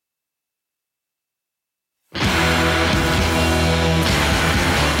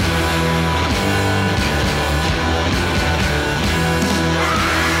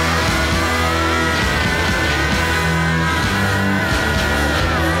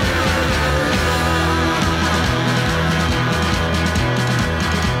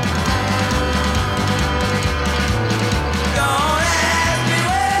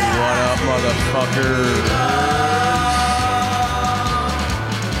Welcome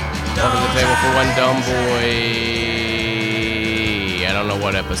to the table for one dumb boy. I don't know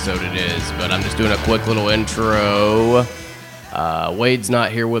what episode it is, but I'm just doing a quick little intro. Wade's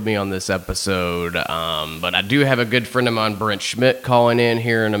not here with me on this episode, but I do have a good friend of mine, Brent Schmidt, calling in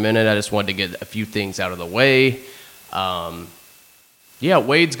here in a minute. I just wanted to get a few things out of the way.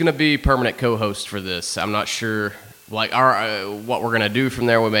 Wade's going to be permanent co-host for this. I'm not sure what we're going to do from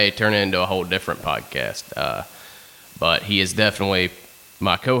there. We may turn it into a whole different podcast, but he is definitely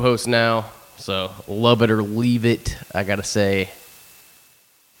my co-host now, so love it or leave it, I gotta say.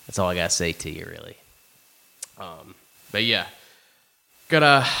 That's all I gotta say to you, really. But yeah, got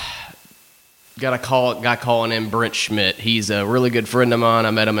a guy calling in, Brent Schmidt. He's a really good friend of mine.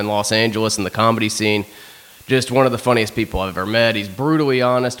 I met him in Los Angeles in the comedy scene. Just one of the funniest people I've ever met. He's brutally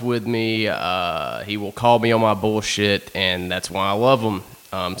honest with me. He will call me on my bullshit, and that's why I love him.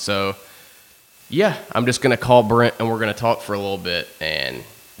 Yeah, I'm just going to call Brent, and we're going to talk for a little bit, and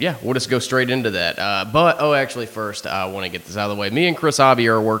yeah, we'll just go straight into that. First, I want to get this out of the way. Me and Chris Avi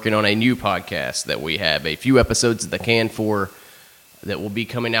are working on a new podcast that we have a few episodes in the can for that will be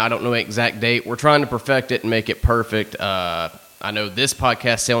coming out. I don't know the exact date. We're trying to perfect it and make it perfect. I know this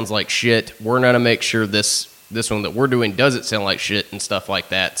podcast sounds like shit. We're going to make sure this one that we're doing doesn't sound like shit and stuff like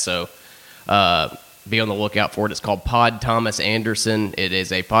that, so be on the lookout for it. It's called Pod Thomas Anderson. It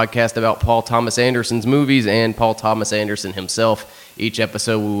is a podcast about Paul Thomas Anderson's movies and Paul Thomas Anderson himself. Each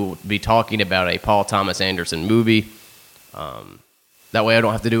episode we will be talking about a Paul Thomas Anderson movie. That way I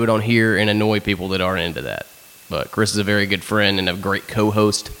don't have to do it on here and annoy people that aren't into that. But Chris is a very good friend and a great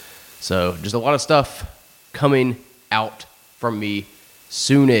co-host. So just a lot of stuff coming out from me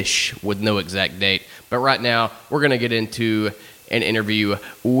soonish with no exact date. But right now we're going to get into an interview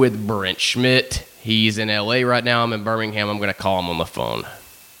with Brent Schmidt. He's in LA right now. I'm in Birmingham. I'm going to call him on the phone.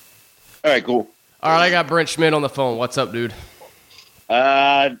 All right, cool. All right, I got Brent Schmidt on the phone. What's up, dude?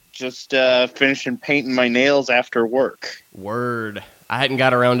 Just finishing painting my nails after work. Word. I hadn't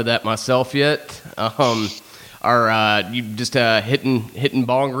got around to that myself yet. Are you just hitting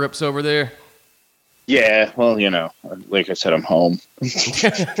bong rips over there? Yeah, well, like I said, I'm home.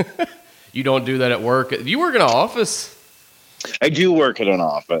 You don't do that at work? Do you work in an office? I do work at an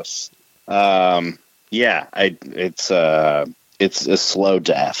office. It's a slow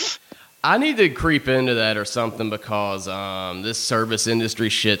death. I need to creep into that or something because this service industry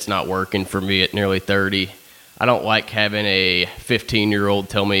shit's not working for me at nearly 30. I don't like having a 15-year-old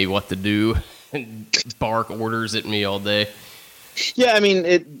tell me what to do and bark orders at me all day. Yeah, I mean,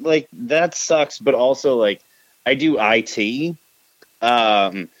 that sucks, but also, I do IT.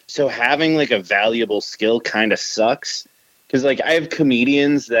 So having, a valuable skill kind of sucks. Because, I have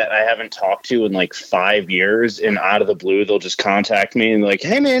comedians that I haven't talked to in, 5 years, and out of the blue, they'll just contact me and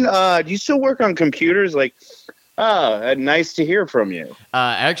hey, man, do you still work on computers? Nice to hear from you.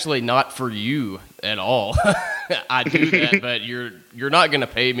 Actually, not for you at all. I do that, but you're not going to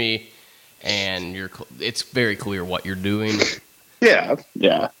pay me, and it's very clear what you're doing. Yeah.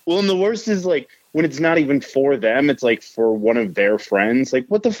 Well, and the worst is, when it's not even for them, it's, for one of their friends.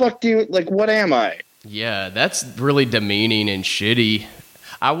 What the fuck do you, what am I? Yeah, that's really demeaning and shitty.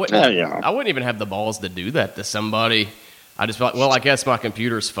 I wouldn't even have the balls to do that to somebody. I just felt I guess my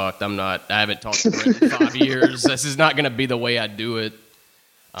computer's fucked. I haven't talked to Brent in 5 years. This is not going to be the way I do it.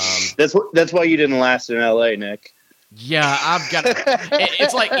 That's why you didn't last in LA, Nick. Yeah, I've got.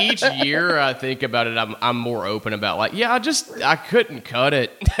 It's each year I think about it, I'm more open about I couldn't cut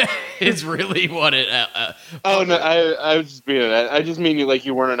it. It's really what it. No, I was just being. I just mean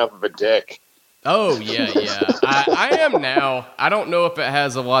you weren't enough of a dick. Oh, yeah. I am now. I don't know if it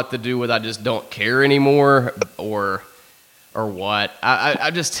has a lot to do with I just don't care anymore or what. I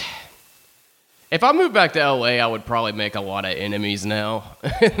just... If I moved back to L.A., I would probably make a lot of enemies now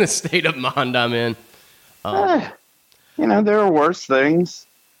in the state of mind I'm in. There are worse things.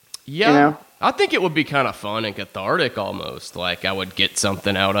 Yeah. I think it would be kind of fun and cathartic almost. I would get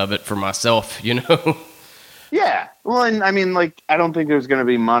something out of it for myself, Yeah. Well, and I mean, I don't think there's going to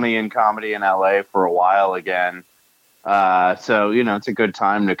be money in comedy in LA for a while again. So, it's a good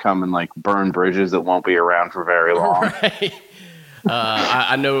time to come and burn bridges that won't be around for very long. Right.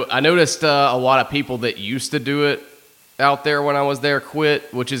 I noticed a lot of people that used to do it out there when I was there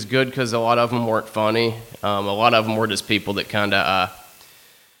quit, which is good because a lot of them weren't funny. A lot of them were just people that kind of,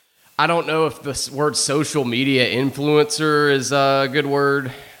 I don't know if the word social media influencer is a good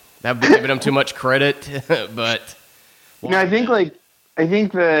word. That would be giving them too much credit, but I think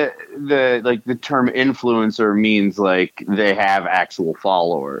the term influencer means they have actual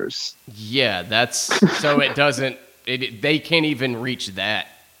followers. Yeah, that's so it doesn't. They can't even reach that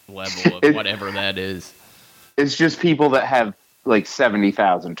level of whatever that is. It's just people that have like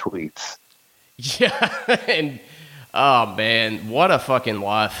 70,000 tweets. Yeah, and oh man, what a fucking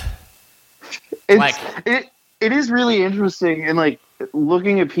life. It is really interesting, and like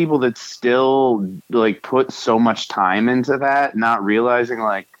looking at people that still like put so much time into that, not realizing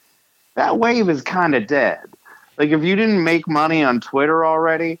like that wave is kind of dead. Like if you didn't make money on Twitter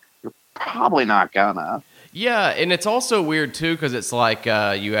already, you're probably not gonna. Yeah, and it's also weird too because it's like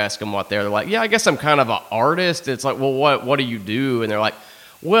you ask them what they're like. Yeah, I guess I'm kind of an artist. It's like, well, what do you do? And they're like,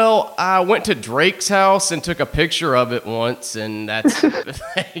 well, I went to Drake's house and took a picture of it once, and that's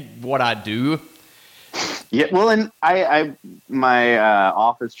what I do. Yeah, well, and my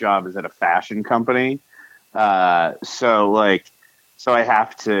office job is at a fashion company, so I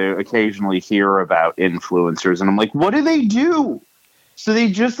have to occasionally hear about influencers, and I'm like, what do they do? So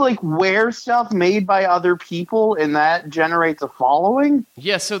they just like wear stuff made by other people, and that generates a following?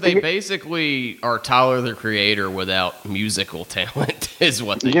 Yeah, so they basically are Tyler the Creator without musical talent, is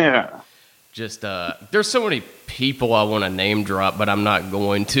what they do. Just there's so many people I want to name drop, but I'm not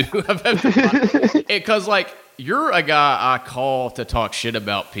going to. Because like you're a guy I call to talk shit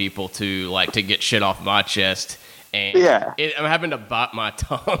about people to get shit off my chest, and I'm having to bite my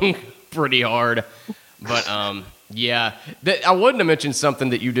tongue pretty hard. But yeah, I wanted to mention something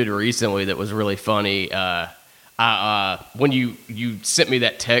that you did recently that was really funny. When you sent me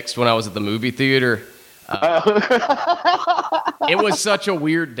that text when I was at the movie theater. It was such a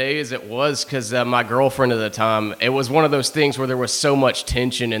weird day as it was because my girlfriend at the time, it was one of those things where there was so much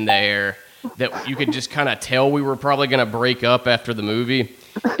tension in the air that you could just kind of tell we were probably going to break up after the movie.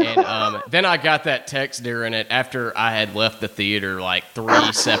 And then I got that text during it after I had left the theater like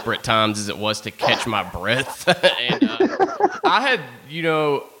 3 separate times as it was to catch my breath. And I had,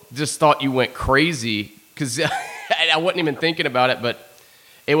 just thought you went crazy because I wasn't even thinking about it, but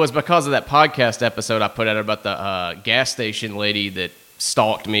it was because of that podcast episode I put out about the gas station lady that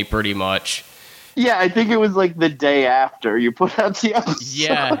stalked me pretty much. Yeah, I think it was like the day after you put out the episode.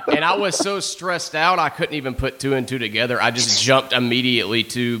 Yeah, and I was so stressed out I couldn't even put 2 and 2 together. I just jumped immediately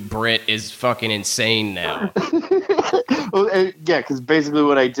to Brent is fucking insane now. Well, yeah, because basically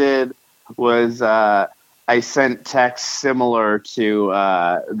what I did was I sent texts similar to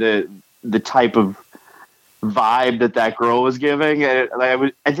the type of vibe that girl was giving. And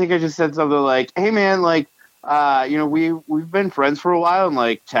I think I just said something like, "Hey man, like, we've been friends for a while and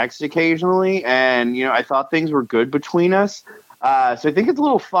like text occasionally, and I thought things were good between us. So I think it's a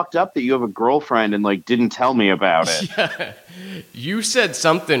little fucked up that you have a girlfriend and like didn't tell me about it." Yeah. You said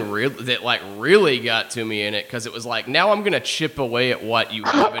something that like really got to me in it because it was like, now I'm gonna chip away at what you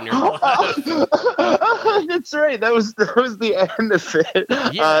have in your life. That's right. That was the end of it.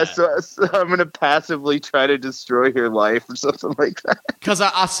 Yeah. So I'm gonna passively try to destroy your life or something like that. Because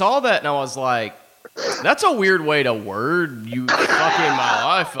I saw that and I was like, that's a weird way to word you fucking my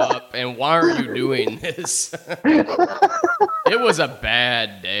life up, and why are you doing this? It was a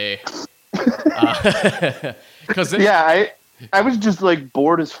bad day. I was just like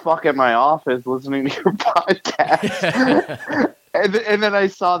bored as fuck at my office listening to your podcast. and then I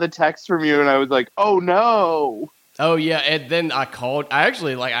saw the text from you and I was like, oh no. Oh yeah, and then I called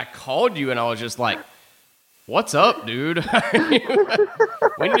you and I was just like, what's up, dude?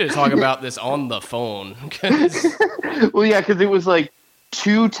 We need to talk about this on the phone. Well, yeah, because it was like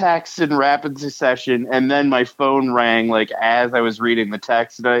 2 texts in rapid succession, and then my phone rang like as I was reading the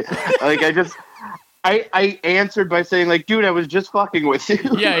text, and I answered by saying like, dude, I was just fucking with you.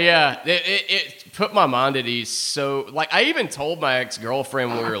 Yeah. It put my mind at ease. So like, I even told my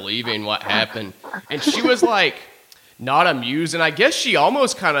ex-girlfriend when we were leaving what happened, and she was like, not amused, and I guess she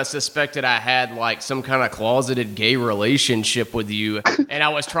almost kind of suspected I had like some kind of closeted gay relationship with you, and I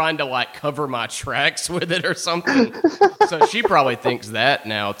was trying to like cover my tracks with it or something. So she probably thinks that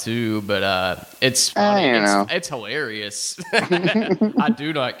now too, but it's funny. It's hilarious. I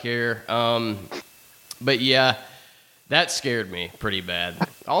do not care. But yeah, that scared me pretty bad.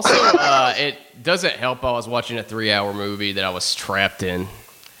 Also, it doesn't help I was watching a 3-hour movie that I was trapped in.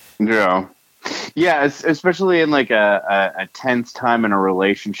 Yeah, especially in like a tense time in a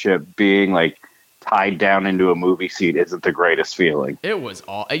relationship, being like tied down into a movie seat isn't the greatest feeling. It was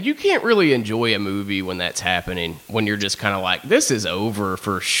you can't really enjoy a movie when that's happening, when you're just kind of like, this is over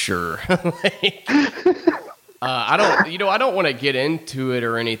for sure. I don't want to get into it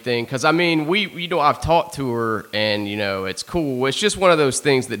or anything, because I mean, I've talked to her and it's cool. It's just one of those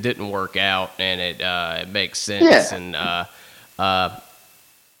things that didn't work out, and it makes sense. Yeah. And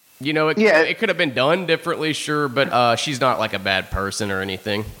You know, it could have been done differently, sure, but she's not like a bad person or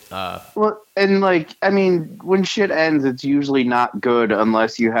anything. Well, and like, I mean, when shit ends, it's usually not good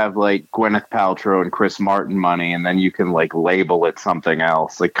unless you have like Gwyneth Paltrow and Chris Martin money, and then you can like label it something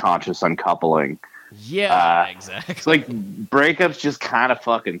else, like conscious uncoupling. Yeah, exactly. Like breakups just kind of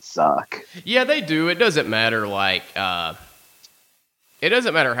fucking suck. Yeah, they do. It doesn't matter like it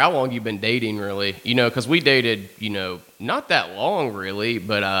doesn't matter how long you've been dating, really. You know, because we dated, you know, not that long, really.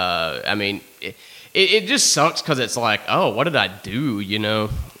 But I mean, it just sucks because it's like, oh, what did I do? You know,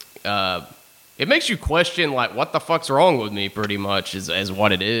 it makes you question like, what the fuck's wrong with me? Pretty much is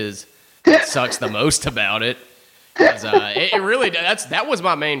what it is. It sucks the most about it. It really that was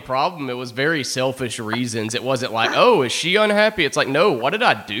my main problem. It was very selfish reasons. It wasn't like, oh, is she unhappy? It's like, no, what did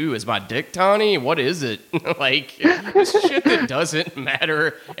I do? Is my dick tiny? What is it? Like, this shit that doesn't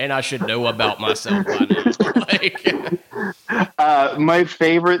matter, and I should know about myself by now. Like, my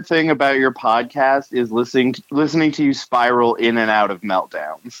favorite thing about your podcast is listening to you spiral in and out of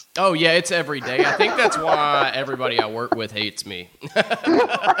meltdowns. Oh yeah, it's every day. I think that's why everybody I work with hates me.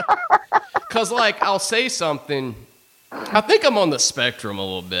 Because, like, I'll say something. I think I'm on the spectrum a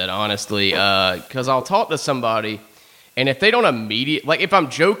little bit, honestly. Because I'll talk to somebody, and if they don't immediately... Like, if I'm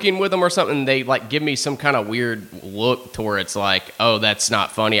joking with them or something, they, like, give me some kind of weird look to where it's like, oh, that's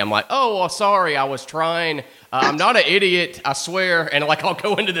not funny. I'm like, oh, well, sorry, I was trying. I'm not an idiot, I swear. And, like, I'll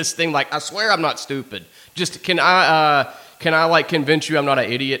go into this thing like, I swear I'm not stupid. Just, can I like, convince you I'm not an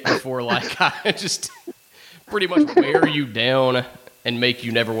idiot before, like, I just pretty much wear you down and make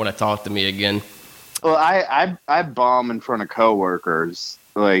you never want to talk to me again. Well, I bomb in front of coworkers,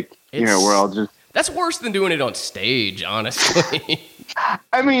 like, you know, where I'll just... That's worse than doing it on stage, honestly.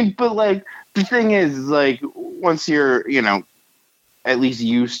 I mean, but, like, the thing is, like, once you're, you know, at least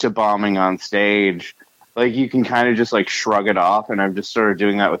used to bombing on stage, like, you can kind of just, like, shrug it off, and I've just started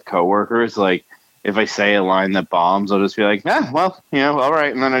doing that with coworkers, like, if I say a line that bombs, I'll just be like, well, you know, all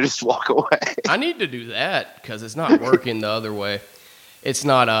right, and then I just walk away. I need to do that, because it's not working the other way. It's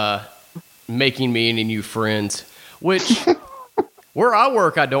not making me any new friends, which where I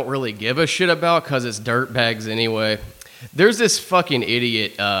work, I don't really give a shit about because it's dirtbags anyway. There's this fucking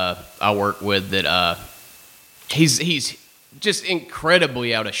idiot I work with that he's just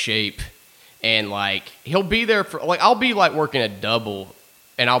incredibly out of shape, and like he'll be there for like I'll be like working a double,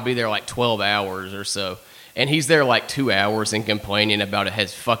 and I'll be there like 12 hours or so, and he's there like 2 hours and complaining about it,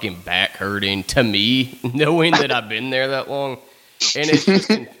 his fucking back hurting to me, knowing that I've been there that long. And it's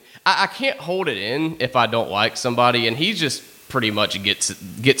just, I can't hold it in if I don't like somebody, and he just pretty much gets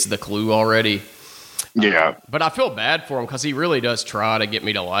the clue already. Yeah. But I feel bad for him because he really does try to get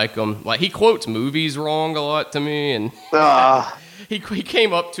me to like him. Like, he quotes movies wrong a lot to me, and he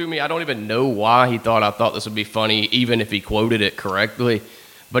came up to me. I don't even know why he thought I thought this would be funny, even if he quoted it correctly.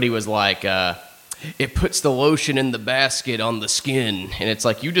 But he was like, it puts the lotion in the basket on the skin. And it's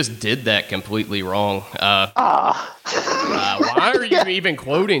like, you just did that completely wrong. Why are you even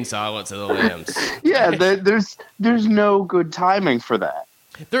quoting Silence of the Lambs? Yeah, there's no good timing for that.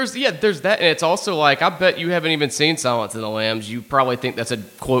 There's that. And it's also like, I bet you haven't even seen Silence of the Lambs. You probably think that's a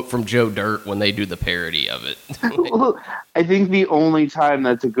quote from Joe Dirt when they do the parody of it. Well, I think the only time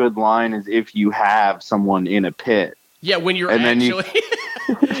that's a good line is if you have someone in a pit. Yeah, when you're and actually...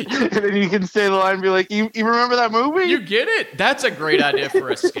 and then you can say the line and be like, you remember that movie? You get it? That's a great idea for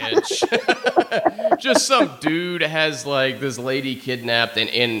a sketch. Just some dude has like this lady kidnapped and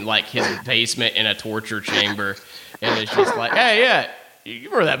in like his basement in a torture chamber. And it's just like, hey, yeah,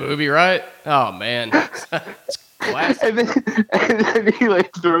 you remember that movie, right? Oh, man. It's classic. And then he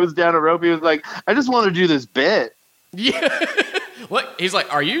like throws down a rope. He was like, I just want to do this bit. Yeah. Look, he's like,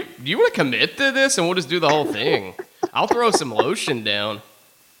 do you want to commit to this? And we'll just do the whole thing. I'll throw some lotion down.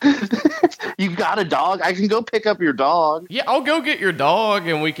 You got a dog? I can go pick up your dog. Yeah, I'll go get your dog,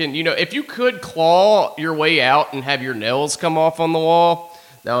 and we can, if you could claw your way out and have your nails come off on the wall,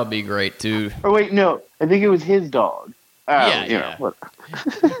 that would be great, too. Or wait, no, I think it was his dog. Yeah. Well,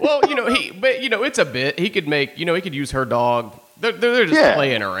 it's a bit. He could make, he could use her dog. They're just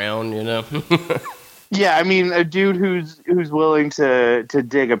playing around, Yeah, I mean, a dude who's willing to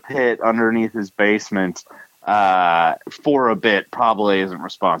dig a pit underneath his basement for a bit probably isn't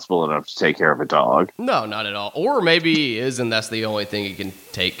responsible enough to take care of a dog. No, not at all. Or maybe he is, and that's the only thing he can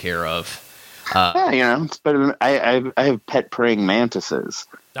take care of. It's better than I have pet praying mantises.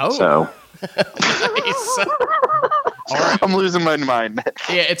 Oh, so nice. All right. I'm losing my mind.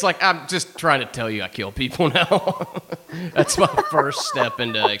 Yeah, it's like I'm just trying to tell you I kill people now. That's my first step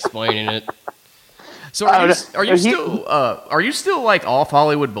into explaining it. So are you still like off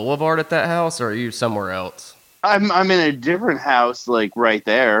Hollywood Boulevard at that house, or are you somewhere else? I'm in a different house, like right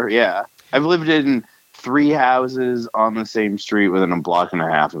there. Yeah, I've lived in 3 houses on the same street within a block and a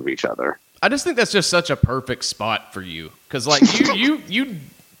half of each other. I just think that's just such a perfect spot for you, because like you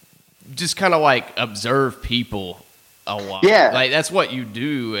just kind of like observe people a lot. Yeah, like that's what you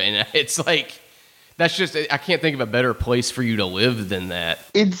do, and it's like that's just I can't think of a better place for you to live than that.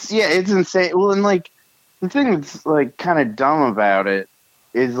 it's insane. Well, and like the thing that's like kind of dumb about it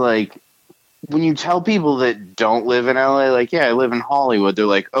is like when you tell people that don't live in LA, like, yeah, I live in Hollywood, they're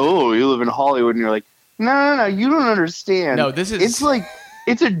like, oh, you live in Hollywood, and you're like, no, you don't understand. No, this is it's like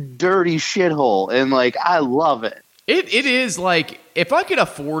it's a dirty shithole, and like I love it. It is like if I could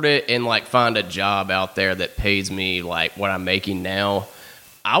afford it and like find a job out there that pays me like what I'm making now,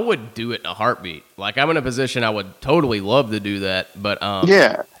 I would do it in a heartbeat. Like I'm in a position I would totally love to do that, but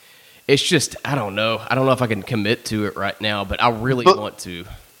Yeah. it's just I don't know if I can commit to it right now, but I really want to.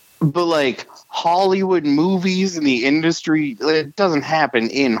 But like Hollywood movies and the industry, it doesn't happen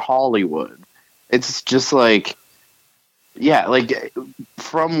in Hollywood. It's just like, yeah, like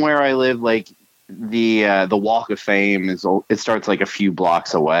from where I live, like the Walk of Fame it starts like a few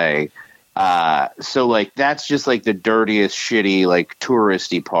blocks away. So like that's just like the dirtiest, shitty, like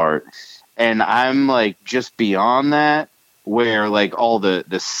touristy part, and I'm like just beyond that, where like all the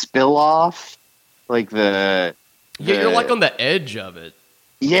spill off, like the you're like on the edge of it.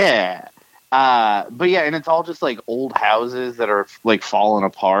 Yeah. But yeah, and it's all just like old houses that are like falling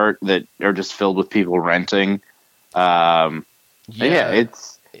apart that are just filled with people renting. Yeah,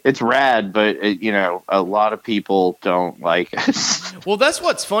 it's rad, but a lot of people don't like it. Well, that's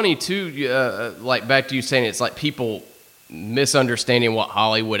what's funny too. Like back to you saying it's like people misunderstanding what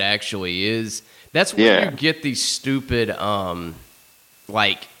Hollywood actually is. That's where you get these stupid,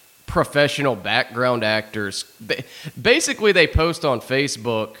 like professional background actors. Basically, they post on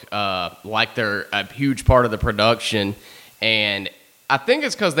Facebook like they're a huge part of the production, and I think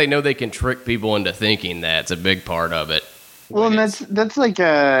it's because they know they can trick people into thinking that's a big part of it. Well, and that's like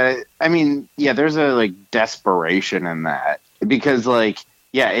I mean, yeah, there's a like desperation in that because like,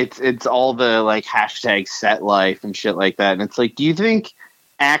 yeah, it's all the like hashtag set life and shit like that, and it's like, do you think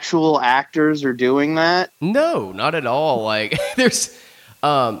actual actors are doing that? No, not at all. Like there's,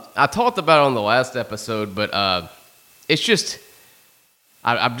 I talked about it on the last episode, but it's just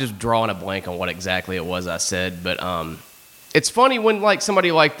I'm just drawing a blank on what exactly it was I said, but it's funny when like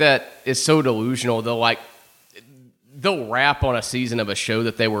somebody like that is so delusional, they'll rap on a season of a show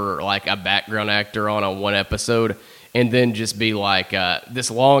that they were like a background actor on one episode, and then just be like this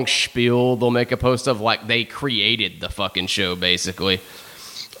long spiel they'll make a post of like they created the fucking show basically.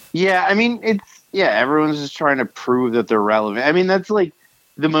 Yeah, I mean everyone's just trying to prove that they're relevant. I mean that's like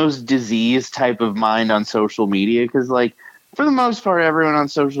the most diseased type of mind on social media because like for the most part everyone on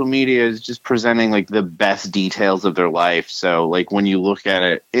social media is just presenting like the best details of their life. So like when you look at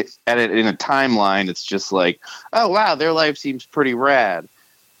it in a timeline, it's just like, oh wow, their life seems pretty rad.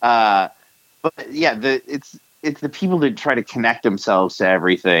 But yeah, it's the people that try to connect themselves to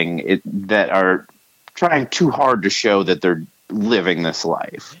everything that are trying too hard to show that they're living this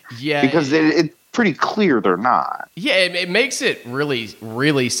life. Yeah, because it's pretty clear they're not. Yeah, it makes it really,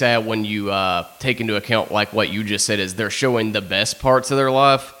 really sad when you take into account like what you just said is they're showing the best parts of their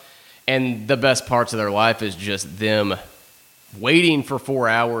life, and the best parts of their life is just them waiting for 4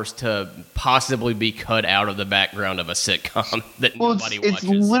 hours to possibly be cut out of the background of a sitcom that nobody watches. It's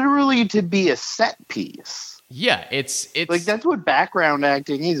literally to be a set piece. Yeah, it's like that's what background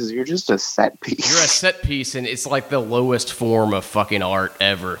acting is. You're just a set piece. You're a set piece, and it's like the lowest form of fucking art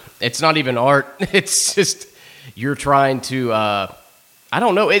ever. It's not even art. It's just you're trying to. I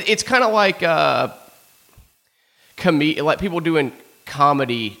don't know. It's kind of like like people doing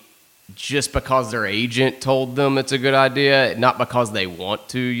comedy just because their agent told them it's a good idea, not because they want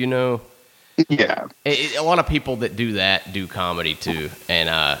to. You know. Yeah. A lot of people that do that do comedy too, and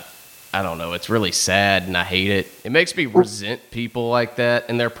I don't know. It's really sad, and I hate it. It makes me resent people like that,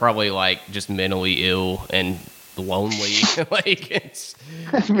 and they're probably like just mentally ill and lonely. Like it's.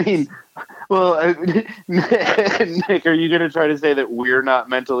 I mean, well, Nick, are you going to try to say that we're not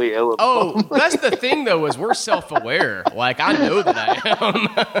mentally ill? Oh, that's the thing, though, is we're self-aware. Like I know that I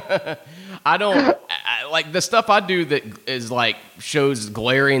am. I don't like the stuff I do that is like shows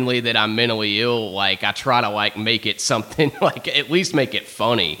glaringly that I'm mentally ill. Like I try to like make it something like at least make it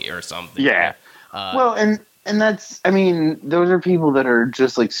funny or something. Yeah. Well, and that's, I mean, those are people that are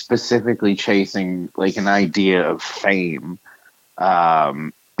just like specifically chasing like an idea of fame.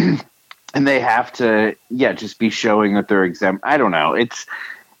 And they have to, just be showing that they're exempt. I don't know.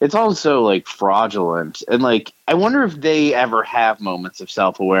 It's also like fraudulent, and like I wonder if they ever have moments of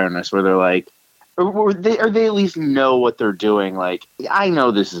self-awareness where they're like, or they at least know what they're doing. Like, I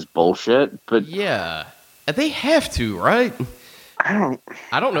know this is bullshit, but yeah, they have to, right? I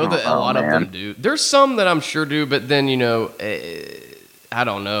don't know that a lot of them do. There's some that I'm sure do, but then I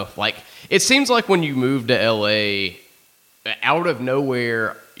don't know. Like, it seems like when you move to LA, out of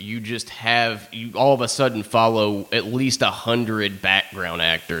nowhere, you all of a sudden follow at least 100 background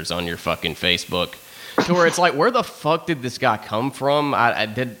actors on your fucking Facebook. To where it's like, where the fuck did this guy come from?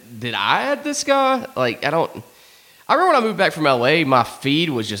 Did I add this guy? Like, I remember when I moved back from LA, my feed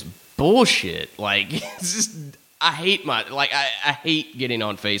was just bullshit. Like, it's just, I hate getting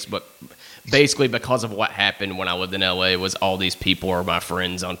on Facebook, basically because of what happened when I lived in LA. Was all these people are my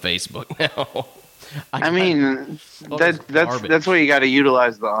friends on Facebook now. I mean, that's where you got to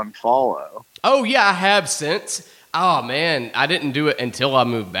utilize the unfollow. Oh yeah, I have since. Oh man, I didn't do it until I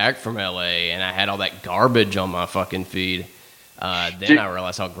moved back from LA and I had all that garbage on my fucking feed. Then I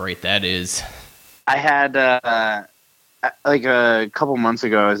realized how great that is. I had like a couple months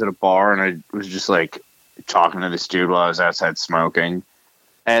ago, I was at a bar and I was just like talking to this dude while I was outside smoking,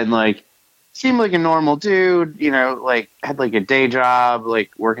 and like seemed like a normal dude, you know, like had like a day job,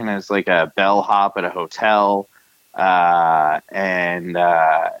 like working as like a bellhop at a hotel, and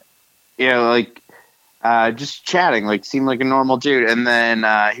you know, like just chatting, like seemed like a normal dude. And then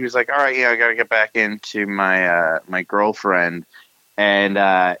he was like, all right, yeah, I gotta get back into my my girlfriend,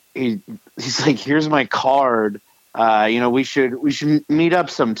 and he's like, here's my card, you know, we should meet up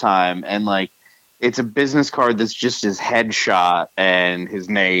sometime. And like, it's a business card that's just his headshot and his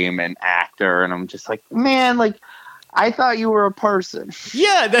name and actor. And I'm just like, man, like, I thought you were a person.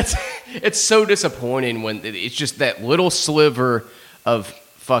 Yeah, it's so disappointing when it's just that little sliver of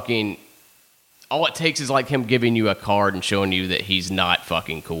fucking, all it takes is like him giving you a card and showing you that he's not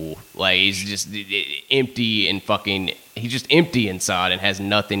fucking cool. Like, he's just empty and fucking, he's just empty inside and has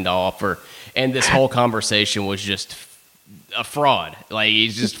nothing to offer. And this whole conversation was just a fraud. Like,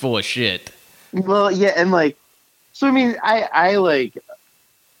 he's just full of shit. Well, yeah, and like, so I mean, I like,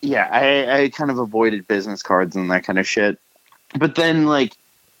 yeah, I kind of avoided business cards and that kind of shit. But then, like,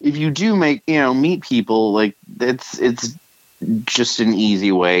 if you do meet people, like, it's just an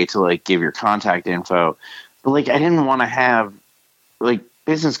easy way to like give your contact info. But like, I didn't want to have like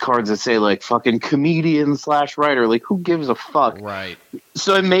business cards that say like fucking comedian/writer. Like, who gives a fuck? Right.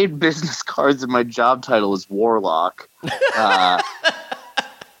 So I made business cards and my job title is Warlock.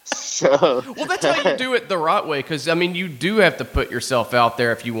 So, well, that's how you do it the right way, because, I mean, you do have to put yourself out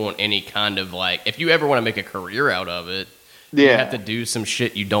there if you want any kind of, like, if you ever want to make a career out of it, you have to do some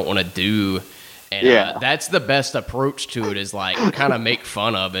shit you don't want to do, and that's the best approach to it, is, like, kind of make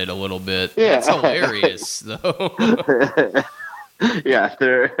fun of it a little bit. Yeah. It's hilarious, though. Yeah,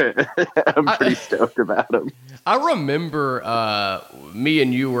 I'm pretty stoked about them. I remember me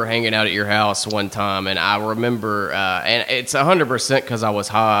and you were hanging out at your house one time, and I remember, and it's 100% because I was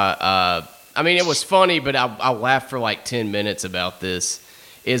high. I mean, it was funny, but I laughed for like 10 minutes about this.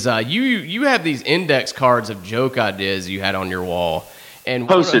 Is you have these index cards of joke ideas you had on your wall, and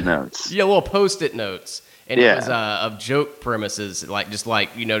Post-it notes. Yeah, little Post-it notes. And it was of joke premises, like just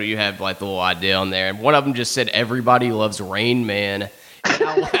like, you know, you have like the little idea on there. And one of them just said, "Everybody loves Rain Man." And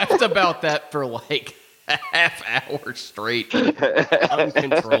I laughed about that for like a half hour straight,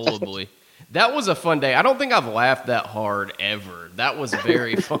 uncontrollably. That was a fun day. I don't think I've laughed that hard ever. That was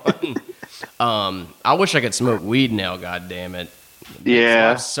very fun. I wish I could smoke weed now, God damn it.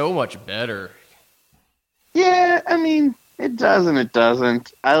 Yeah. It's so much better. Yeah, I mean, it does and it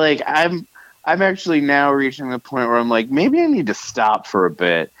doesn't. I'm actually now reaching the point where I'm like, maybe I need to stop for a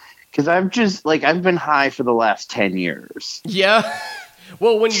bit, because I've been high for the last 10 years. Yeah.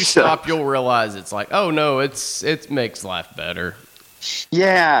 Well, when you stop, you'll realize it's like, oh no, it makes life better.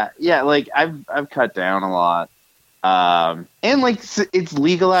 Yeah. Like I've cut down a lot, and like it's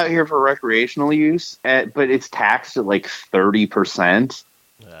legal out here for recreational use, but it's taxed at like 30%.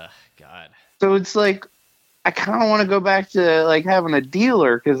 God. So it's like, I kind of want to go back to like having a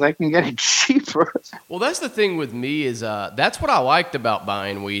dealer because I can get it cheaper. Well, that's the thing with me is that's what I liked about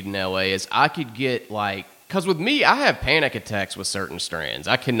buying weed in LA is I could get like, because with me I have panic attacks with certain strands.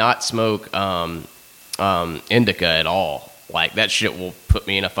 I cannot smoke indica at all. Like that shit will put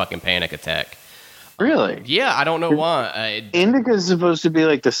me in a fucking panic attack. Really? Yeah, I don't know why. Indica is supposed to be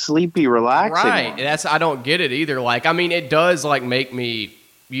like the sleepy, relaxing right. one. I don't get it either. Like, I mean, it does like make me,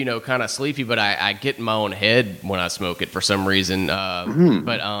 you know, kind of sleepy, but I get in my own head when I smoke it for some reason.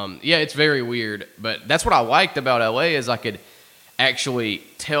 But yeah, it's very weird. But that's what I liked about LA is I could actually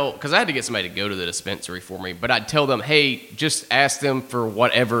tell, because I had to get somebody to go to the dispensary for me, but I'd tell them, hey, just ask them for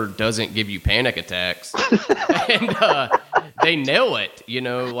whatever doesn't give you panic attacks. And they nail it, you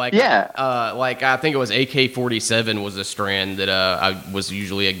know, like, like I think it was AK-47 was a strand that I was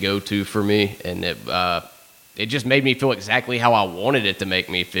usually a go-to for me, and it just made me feel exactly how I wanted it to make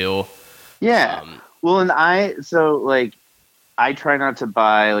me feel. Yeah. Well, and I try not to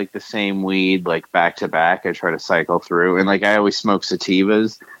buy like the same weed like back to back. I try to cycle through, and like I always smoke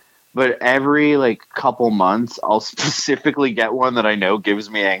sativas. But every like couple months, I'll specifically get one that I know gives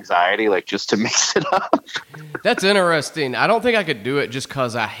me anxiety, like just to mix it up. That's interesting. I don't think I could do it just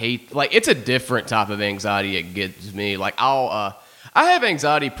because I hate, like, it's a different type of anxiety it gives me. Like, I have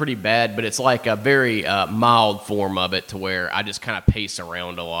anxiety pretty bad, but it's like a very mild form of it to where I just kind of pace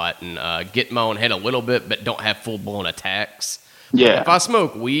around a lot and get in my own head a little bit, but don't have full blown attacks. Yeah. Like if I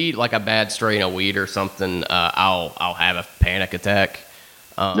smoke weed, like a bad strain of weed or something, I'll have a panic attack.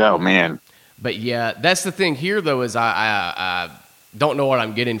 Oh man! But yeah, that's the thing here though is I don't know what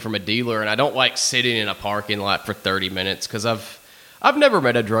I'm getting from a dealer, and I don't like sitting in a parking lot for 30 minutes because I've never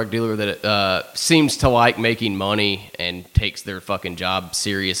met a drug dealer that seems to like making money and takes their fucking job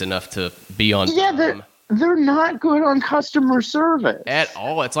serious enough to be on time. They're not good on customer service at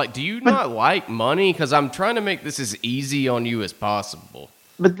all. It's like, do you not like money? Because I'm trying to make this as easy on you as possible.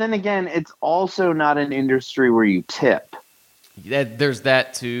 But then again, it's also not an industry where you tip. There's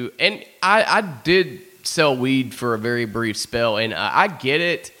that too. And I did sell weed for a very brief spell, and I get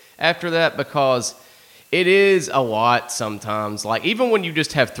it after that because it is a lot sometimes. Like, even when you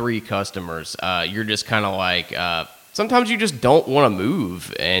just have 3 customers, you're just kind of like, sometimes you just don't want to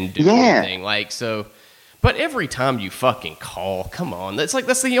move and do anything. Like, so, but every time you fucking call, come on. That's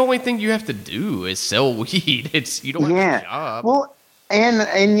the only thing you have to do is sell weed. You don't have a job. Well,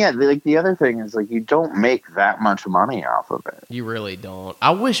 And yeah, like the other thing is like you don't make that much money off of it. You really don't.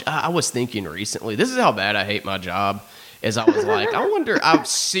 I wish I was thinking recently. This is how bad I hate my job. Is I was like, I wonder. I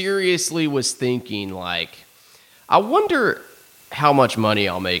seriously was thinking like, I wonder how much money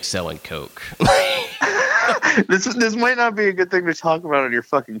I'll make selling coke. This might not be a good thing to talk about on your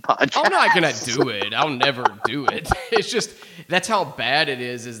fucking podcast. I'm not gonna do it. I'll never do it. It's just that's how bad it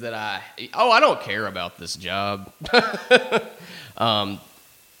is. Is that I don't care about this job.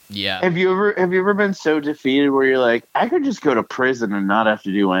 Yeah. Have you ever been so defeated where you're like, I could just go to prison and not have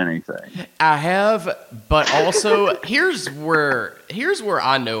to do anything? I have, but also here's where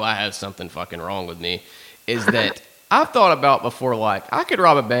I know I have something fucking wrong with me, is that I've thought about before, like I could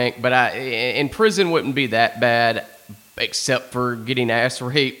rob a bank, but in prison wouldn't be that bad, except for getting ass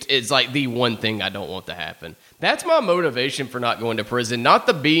raped. It's like the one thing I don't want to happen. That's my motivation for not going to prison, not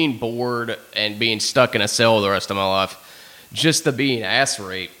the being bored and being stuck in a cell the rest of my life. Just the being ass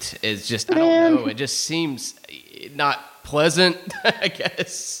raped is just, I don't know. It just seems not pleasant, I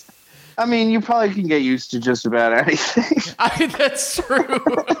guess. I mean, you probably can get used to just about anything. That's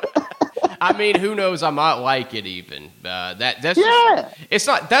true. I mean, who knows? I might like it even. That's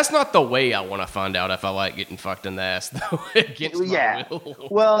that's not the way I want to find out if I like getting fucked in the ass, though. Against my will.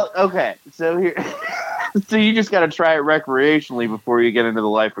 Well, okay. So here, so you just got to try it recreationally before you get into the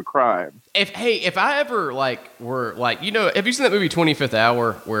life of crime. If I ever were have you seen that movie 25th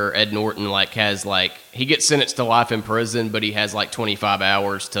Hour where Ed Norton has he gets sentenced to life in prison, but he has 25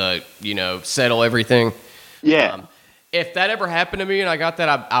 hours to settle everything. Yeah. If that ever happened to me and I got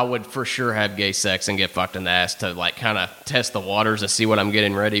that, I would for sure have gay sex and get fucked in the ass to kind of test the waters to see what I'm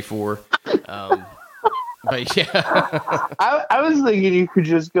getting ready for. But yeah, I was thinking you could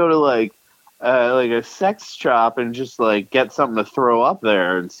just go to a sex shop and just get something to throw up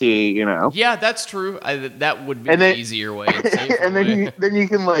there and see, Yeah, that's true. That would be the easier way. And then you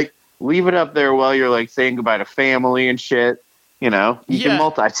can leave it up there while you're saying goodbye to family and shit. You can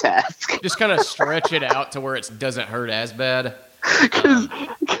multitask. Just kind of stretch it out to where it doesn't hurt as bad. Because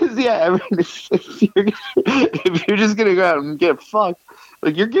I mean, if you're just gonna go out and get fucked,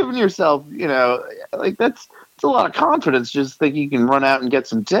 you're giving yourself, that's a lot of confidence. Just think you can run out and get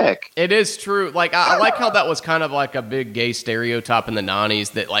some dick. It is true. I like how that was kind of a big gay stereotype in the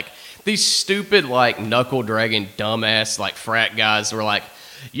 90s that these stupid knuckle dragging dumbass frat guys were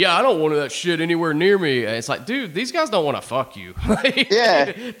yeah, I don't want that shit anywhere near me. And it's dude, these guys don't want to fuck you.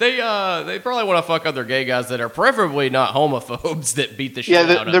 Yeah. They probably want to fuck other gay guys that are preferably not homophobes that beat the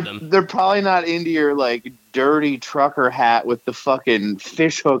shit out of them. They're probably not into your dirty trucker hat with the fucking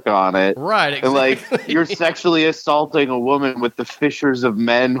fish hook on it. Right, exactly. And you're sexually assaulting a woman with the Fishers of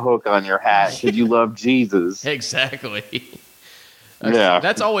Men hook on your hat because you love Jesus. Exactly. Yeah.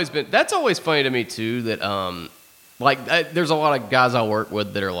 That's always funny to me too that there's a lot of guys I work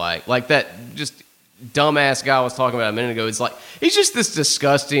with that are like that just dumbass guy I was talking about a minute ago. It's he's just this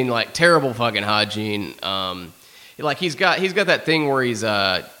disgusting, terrible fucking hygiene. He's got that thing where he's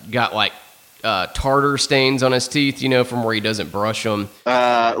got tartar stains on his teeth, from where he doesn't brush them.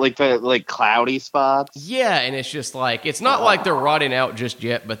 Like the cloudy spots. Yeah, and it's just like it's not like they're rotting out just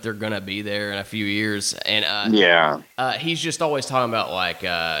yet, but they're gonna be there in a few years. And he's just always talking about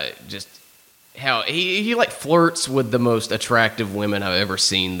just how he like flirts with the most attractive women I've ever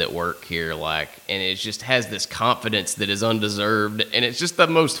seen that work here, and it just has this confidence that is undeserved, and it's just the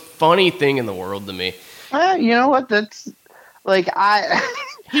most funny thing in the world to me. You know what? That's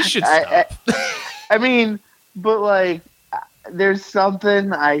he should stop. I mean, but there's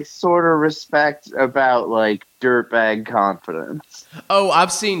something I sort of respect about dirtbag confidence. Oh,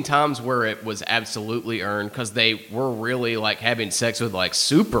 I've seen times where it was absolutely earned because they were really having sex with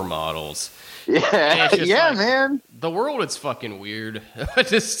supermodels. Yeah, man. The world is fucking weird.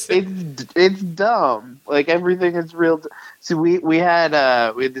 It's dumb. Everything is real. So we had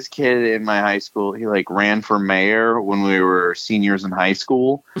this kid in my high school. He ran for mayor when we were seniors in high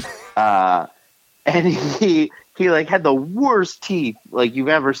school, and he had the worst teeth you've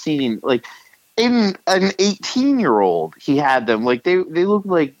ever seen. In an 18-year-old, he had them. They looked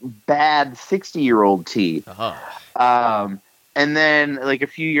like bad 60-year-old teeth. Uh-huh. And then, a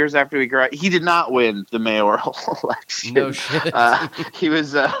few years after we graduated, he did not win the mayoral election. No shit. He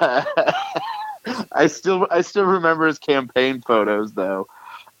was. I still remember his campaign photos though.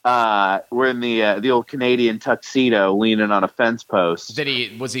 We're in the old Canadian tuxedo, leaning on a fence post.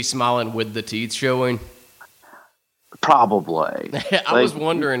 Was he smiling with the teeth showing? Probably. I was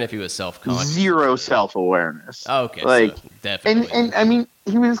wondering if he was self-conscious. Zero self-awareness. Oh, okay, so definitely. And I mean,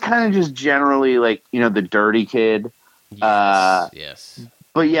 he was kind of just generally the dirty kid. Yes.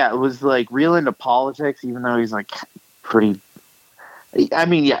 But yeah, it was real into politics, even though he's pretty. I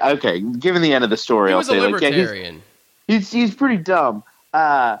mean, yeah, okay. Given the end of the story, he was I'll say a libertarian. He's pretty dumb.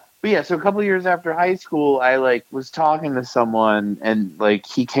 But yeah, so a couple of years after high school, I was talking to someone, and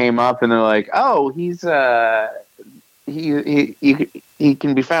he came up, and they're like, "Oh, he's he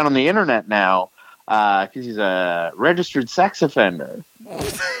can be found on the internet now because he's a registered sex offender."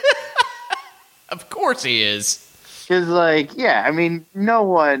 Of course he is. Because, I mean, no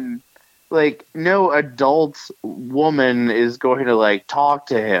one, no adult woman is going to, talk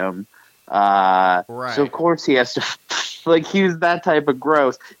to him. Right. So, of course, he has to, he was that type of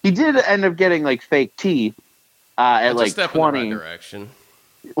gross. He did end up getting, fake teeth at, That's a step 20. in the right direction.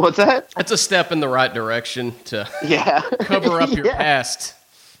 What's that? That's a step in the right direction to cover up your Yeah. past.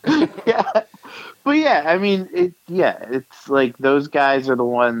 Yeah. But, yeah, I mean, it's, those guys are the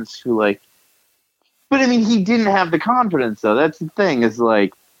ones who, But I mean, he didn't have the confidence, though. That's the thing. Is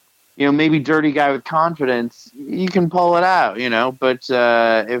maybe dirty guy with confidence, you can pull it out, But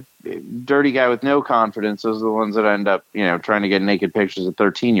if dirty guy with no confidence, those are the ones that end up, trying to get naked pictures of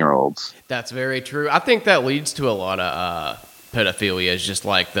 13-year-olds. That's very true. I think that leads to a lot of pedophilia. Is just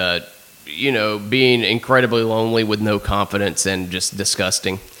being incredibly lonely with no confidence and just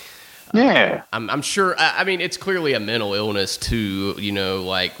disgusting. Yeah. I'm sure. I mean, it's clearly a mental illness too.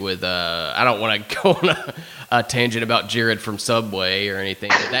 With I don't want to go on a tangent about Jared from Subway or anything.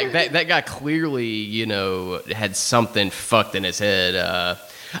 But that guy clearly, had something fucked in his head.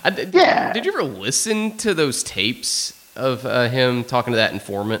 Did you ever listen to those tapes of him talking to that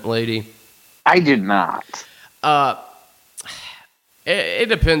informant lady? I did not. It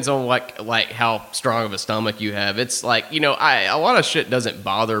depends on how strong of a stomach you have. It's a lot of shit doesn't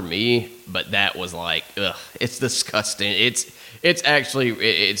bother me, but that was ugh, it's disgusting. It's actually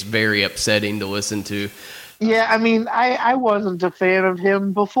very upsetting to listen to. Yeah, I mean, I wasn't a fan of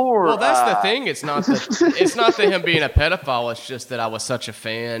him before. Well, that's the thing. It's not that him being a pedophile. It's just that I was such a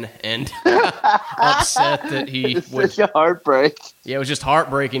fan and upset that he was such a heartbreak. Yeah, it was just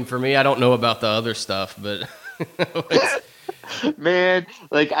heartbreaking for me. I don't know about the other stuff, but. Man,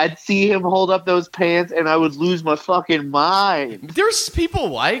 I'd see him hold up those pants and I would lose my fucking mind. There's people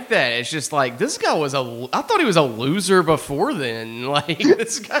like that. It's just this guy I thought he was a loser before then.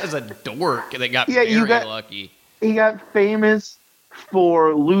 This guy's a dork that got very lucky. He got famous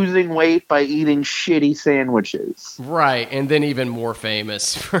for losing weight by eating shitty sandwiches. Right, and then even more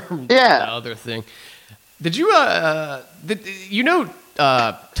famous for the other thing. Did you,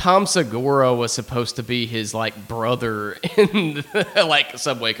 Tom Segura was supposed to be his brother in the,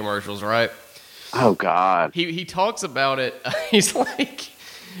 Subway commercials, right? Oh God. He talks about it. He's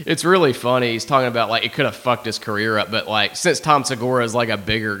it's really funny. He's talking about it could have fucked his career up, but since Tom Segura is a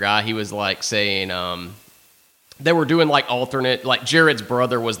bigger guy, he was saying they were doing alternate. Jared's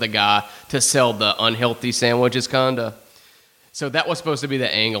brother was the guy to sell the unhealthy sandwiches, kinda. So that was supposed to be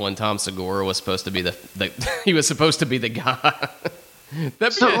the angle, and Tom Segura was supposed to be he was supposed to be the guy.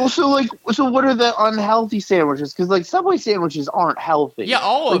 So what are the unhealthy sandwiches? Because like Subway sandwiches aren't healthy. Yeah,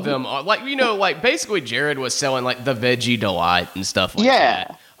 all of them are like basically Jared was selling like the veggie delight and stuff like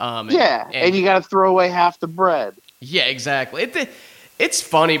that. And you got to throw away half the bread. Yeah, exactly. It's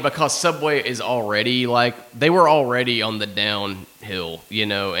funny because Subway is already they were already on the downhill,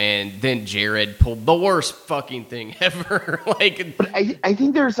 and then Jared pulled the worst fucking thing ever. But I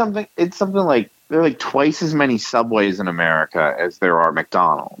think there's something. It's something like there are like twice as many Subways in America as there are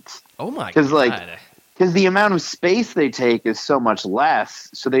McDonald's. Oh my god! Because the amount of space they take is so much less,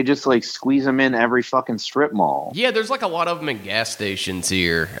 so they just squeeze them in every fucking strip mall. Yeah, there's a lot of them in gas stations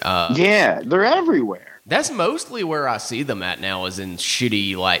here. Yeah, they're everywhere. That's mostly where I see them at now, is in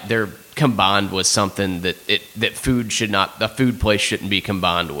shitty, they're combined with something that a food place shouldn't be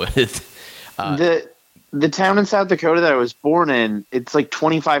combined with. The town in South Dakota that I was born in, it's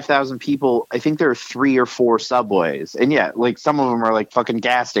 25,000 people. I think there are 3 or 4 Subways. And yeah, some of them are fucking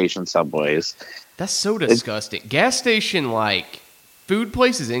gas station Subways. That's so disgusting. Gas station, food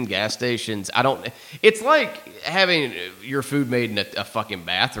places in gas stations, it's like having your food made in a fucking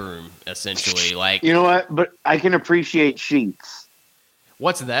bathroom, essentially. You know what? But I can appreciate Sheets.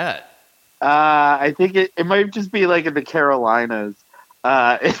 What's that? I think it might just be in the Carolinas.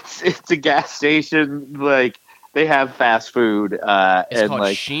 It's a gas station. They have fast food. It's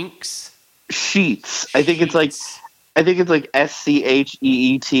called Shinks? Sheets. I think it's SCHEETS.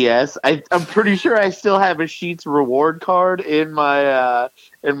 I'm pretty sure I still have a Sheets reward card in my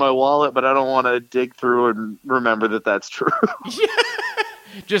wallet, but I don't want to dig through and remember that that's true. Yeah.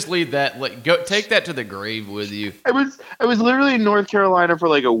 Just leave that. Go take that to the grave with you. I was literally in North Carolina for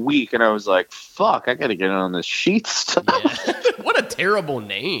a week, and I was like, "Fuck, I gotta get on this Sheets stuff." Yeah. What a terrible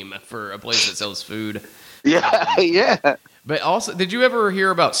name for a place that sells food. Yeah, yeah. But also, did you ever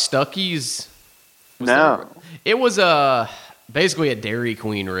hear about Stuckey's? No. It was basically a Dairy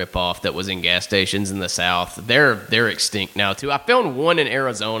Queen ripoff that was in gas stations in the South. They're extinct now too. I found one in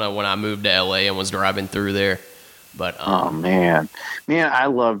Arizona when I moved to LA and was driving through there. But oh man, I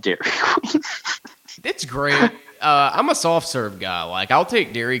love Dairy Queen. It's great. I'm a soft serve guy. I'll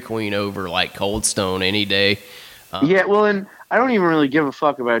take Dairy Queen over Cold Stone any day. Yeah, well, and I don't even really give a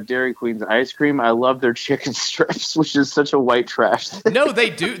fuck about Dairy Queen's ice cream. I love their chicken strips, which is such a white trash thing. No, they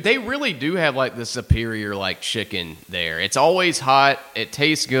do. They really do have the superior chicken there. It's always hot. It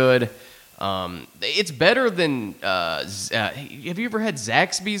tastes good. It's better than. Have you ever had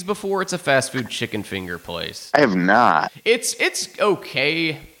Zaxby's before? It's a fast food chicken finger place. I have not. It's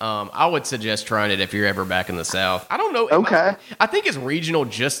okay. I would suggest trying it if you're ever back in the South. I don't know. Okay. I think it's regional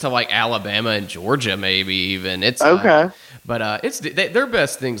just to Alabama and Georgia, maybe even. It's okay. But their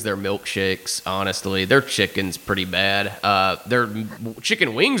best things. Their milkshakes. Honestly, their chicken's pretty bad. Their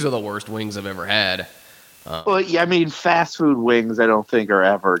chicken wings are the worst wings I've ever had. Well, yeah, I mean, fast food wings I don't think are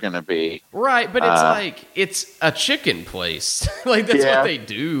ever going to be. Right, but it's a chicken place. That's what they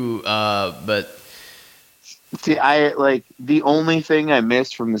do. But see, the only thing I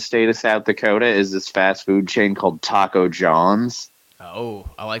missed from the state of South Dakota is this fast food chain called Taco John's. Oh,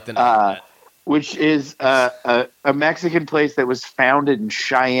 I like the name of that. Which is a Mexican place that was founded in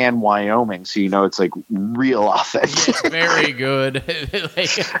Cheyenne, Wyoming. So it's real authentic. It's very good.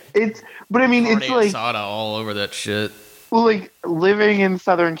 But I mean, it's asada all over that shit. Well, living in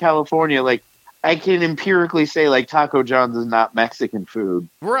Southern California, I can empirically say Taco John's is not Mexican food,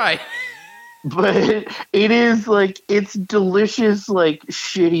 right? But it is it's delicious,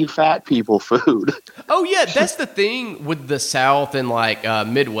 shitty fat people food. Oh yeah, that's the thing with the South and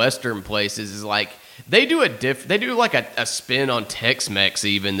Midwestern places is they do a spin on Tex-Mex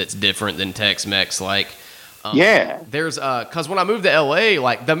even that's different than Tex-Mex. Yeah, there's because when I moved to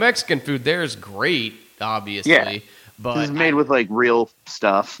LA, the Mexican food there is great, obviously. Yeah. But it's made with real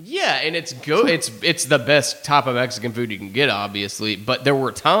stuff. Yeah, and it's good. It's the best type of Mexican food you can get, obviously. But there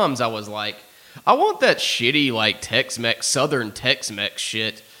were times I was I want that shitty Tex-Mex, Southern Tex-Mex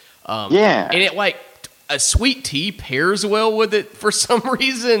shit. Yeah, and it a sweet tea pairs well with it for some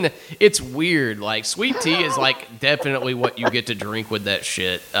reason. It's weird. Sweet tea is definitely what you get to drink with that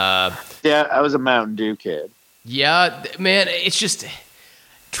shit. Yeah, I was a Mountain Dew kid. Yeah, man, it's just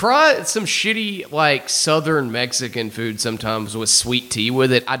try some shitty Southern Mexican food sometimes with sweet tea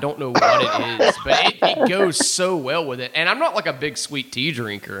with it. I don't know what it is, but it goes so well with it. And I'm not a big sweet tea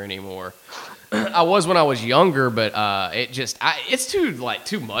drinker anymore. I was when I was younger, but it's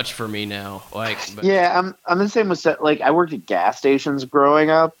too much for me now. Yeah, I'm the same with I worked at gas stations growing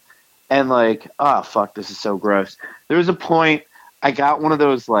up, and oh fuck, this is so gross. There was a point I got one of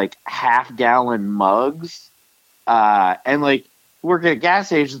those half-gallon mugs, and working at gas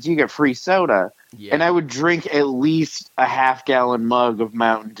stations, you get free soda. Yeah. And I would drink at least a half-gallon mug of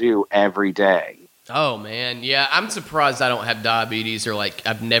Mountain Dew every day. Oh, man. Yeah, I'm surprised I don't have diabetes or, like,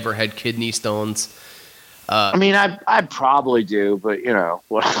 I've never had kidney stones. I mean, I probably do, but,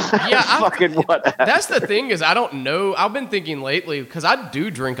 fucking whatever. That's the thing is I don't know. I've been thinking lately, because I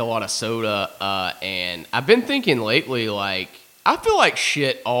do drink a lot of soda, and I've been thinking lately, like, I feel like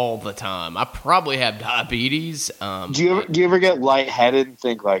shit all the time. I probably have diabetes. Do you ever get lightheaded and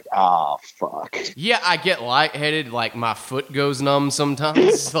think like, oh, fuck? Yeah, I get lightheaded, like my foot goes numb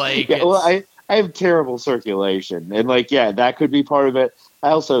sometimes. Like, yeah, well, I have terrible circulation, and like, yeah, that could be part of it. I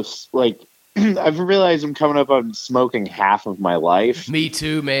also like. I've realized I'm coming up on smoking half of my life. Me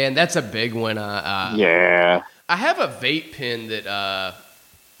too, man. That's a big one. Yeah. I have a vape pen that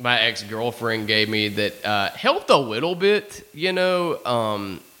my ex-girlfriend gave me that helped a little bit,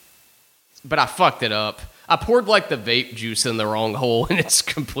 but I fucked it up. I poured like the vape juice in the wrong hole, and it's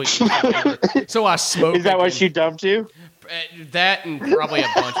completely so I smoked. Is that what she dumped you? That and probably a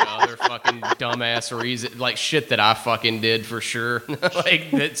bunch of other fucking dumbass reasons, like shit that I fucking did for sure.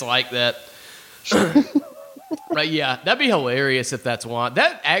 Like it's like that. But yeah, that'd be hilarious if that's why.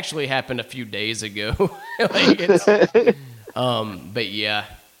 That actually happened a few days ago. But yeah,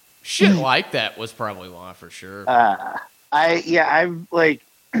 shit like that was probably why for sure. I've like,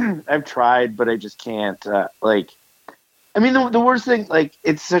 I've tried, but I just can't. I mean, the worst thing, like,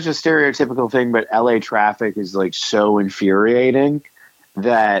 it's such a stereotypical thing, but LA traffic is like so infuriating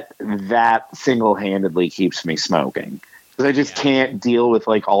that single-handedly keeps me smoking. Because I just can't deal with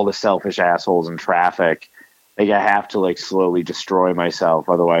like all the selfish assholes in traffic. Like I have to like slowly destroy myself,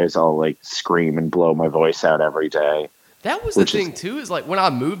 otherwise I'll like scream and blow my voice out every day. That was the thing too, is like when I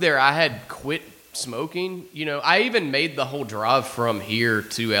moved there, I had quit smoking. I even made the whole drive from here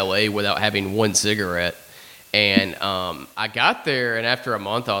to LA without having one cigarette. And I got there, and after a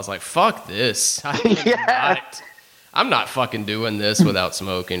month, I was like, "Fuck this! I'm not fucking doing this without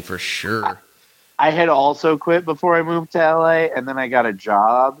smoking for sure." I had also quit before I moved to LA, and then I got a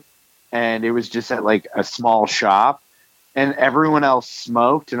job, and it was just at like a small shop, and everyone else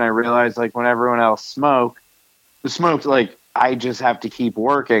smoked, and I realized like when everyone else smoked, like I just have to keep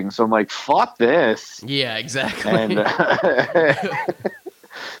working, so I'm like, "Fuck this!" Yeah, exactly. And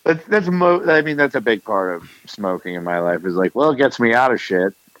that's a big part of smoking in my life. Is like, well, it gets me out of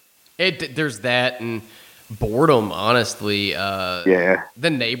shit. There's that and boredom, honestly. The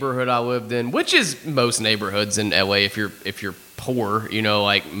neighborhood I lived in, which is most neighborhoods in LA, if you're poor,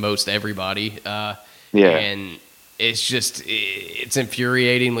 like most everybody. And it's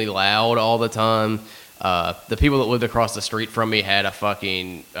infuriatingly loud all the time. The people that lived across the street from me had a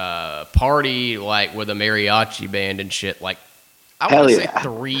fucking party like with a mariachi band and shit, like I want to say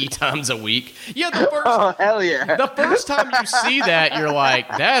 3 times a week. Yeah, the first time you see that, you're like,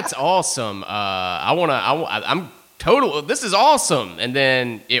 "That's awesome." I'm total. This is awesome, and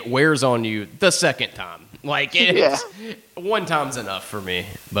then it wears on you the second time. Like one time's enough for me.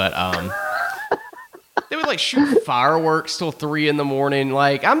 But they would like shoot fireworks till 3 a.m.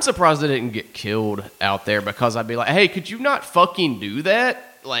 Like I'm surprised they didn't get killed out there, because I'd be like, "Hey, could you not fucking do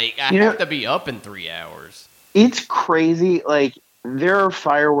that? Like I have to be up in 3 hours." It's crazy. Like, there are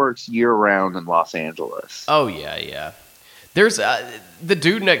fireworks year-round in Los Angeles. Oh, yeah. There's the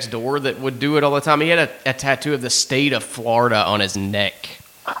dude next door that would do it all the time. He had a tattoo of the state of Florida on his neck.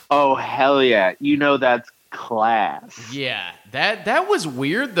 Oh, hell yeah. That's class. Yeah, that was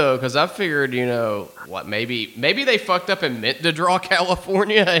weird, though, because I figured, maybe they fucked up and meant to draw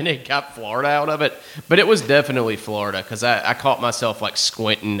California and it got Florida out of it. But it was definitely Florida, because I caught myself, like,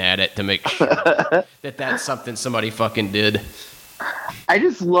 squinting at it to make sure that that's something somebody fucking did. I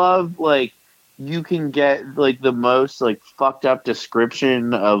just love, like, you can get, like, the most, like, fucked up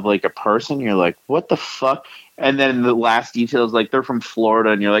description of, like, a person. You're like, what the fuck? And then the last detail is, like, they're from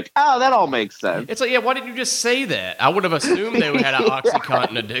Florida, and you're like, oh, that all makes sense. It's like, yeah, why didn't you just say that? I would have assumed they had an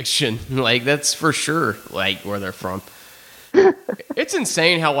OxyContin addiction. Like, that's for sure, like, where they're from. It's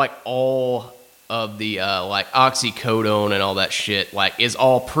insane how, like, all of the, like, oxycodone and all that shit, like, is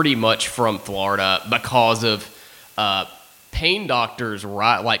all pretty much from Florida because of, pain doctors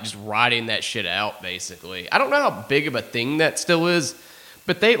just writing that shit out, basically. I don't know how big of a thing that still is,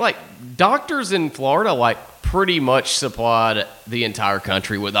 but they, like, doctors in Florida, like, pretty much supplied the entire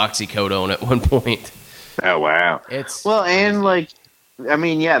country with oxycodone at one point. Oh, wow. And, like, I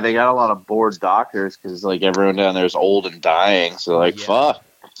mean, yeah, they got a lot of bored doctors because, like, everyone down there is old and dying, so, like, fuck,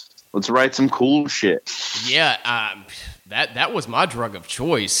 let's write some cool shit. Yeah, That was my drug of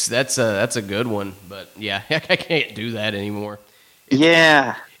choice. That's a good one, but yeah, I can't do that anymore.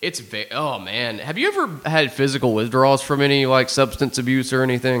 Oh man, have you ever had physical withdrawals from any like substance abuse or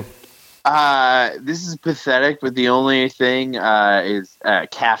anything? This is pathetic, but the only thing is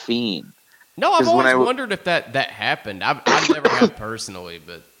caffeine. No, I've 'Cause when always wondered if that happened. I've never had personally,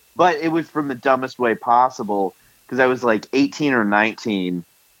 but it was from the dumbest way possible because I was like 18 or 19,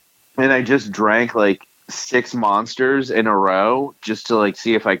 and I just drank like 6 Monsters in a row just to like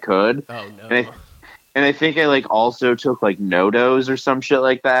see if I could. oh no. And I think I like also took like no-dos or some shit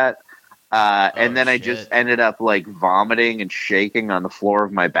like that. And then I shit. just ended up like vomiting and shaking on the floor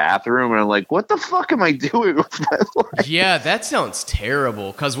of my bathroom, and I'm like, "What the fuck am I doing with my life?" Yeah, that sounds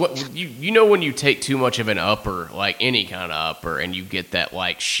terrible. Because what you know when you take too much of an upper, like any kind of upper, and you get that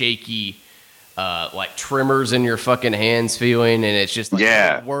like shaky, like tremors in your fucking hands feeling, and it's just like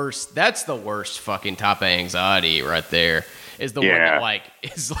the worst. That's the worst fucking type of anxiety right there. Is the one that like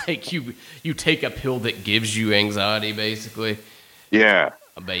is like you take a pill that gives you anxiety basically. Yeah.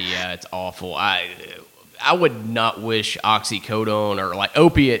 But yeah, it's awful. I would not wish oxycodone or like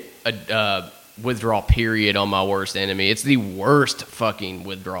opiate withdrawal period on my worst enemy. It's the worst fucking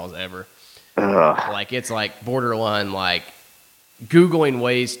withdrawals ever. Ugh. Like it's like borderline like Googling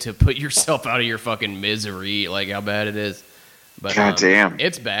ways to put yourself out of your fucking misery. Like how bad it is. But God damn,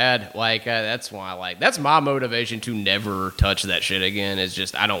 it's bad. Like that's why like that's my motivation to never touch that shit again. Is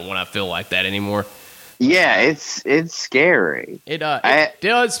just I don't want to feel like that anymore. Yeah, it's scary. It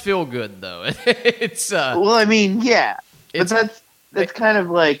does feel good though. It's well, I mean, yeah, but that's kind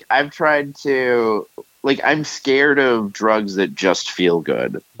of like I've tried to like I'm scared of drugs that just feel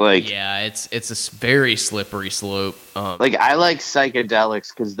good. Like yeah, it's a very slippery slope. Like I like psychedelics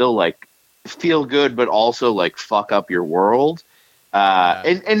because they'll like feel good, but also like fuck up your world.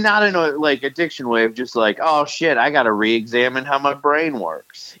 And not in a like addiction way of just like, oh shit, I got to re-examine how my brain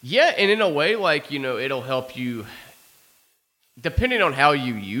works. Yeah, and in a way, like, you know, it'll help you, depending on how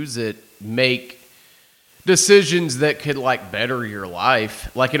you use it, make decisions that could like better your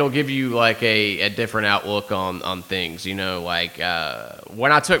life. Like it'll give you like a different outlook on things, you know, like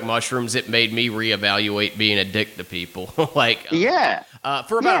when I took mushrooms, it made me reevaluate being a dick to people. Like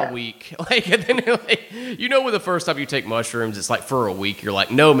for about a week. Like and then like, you know, when the first time you take mushrooms, it's like for a week you're like,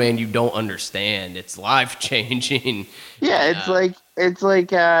 no man, you don't understand, it's life changing. It's like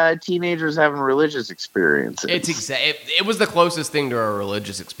teenagers having religious experiences. It was the closest thing to a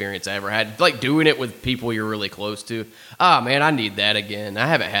religious experience I ever had. Like doing it with people you're really close to. Ah, man, I need that again. I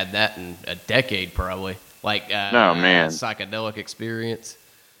haven't had that in a decade, probably. Like, psychedelic experience.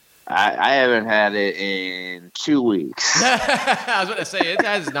 I haven't had it in 2 weeks. I was going to say, it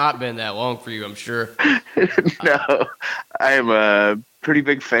has not been that long for you, I'm sure. No, I am a pretty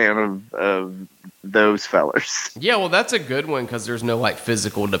big fan of those fellers. Yeah, well, that's a good one because there's no like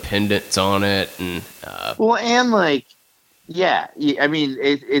physical dependence on it, and and like, yeah, I mean,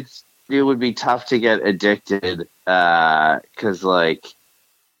 it would be tough to get addicted because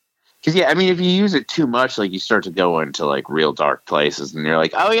yeah, I mean, if you use it too much, like you start to go into like real dark places, and you're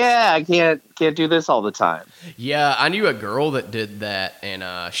like, oh yeah, I can't do this all the time. Yeah, I knew a girl that did that,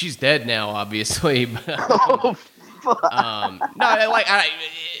 and she's dead now, obviously. Oh, fuck.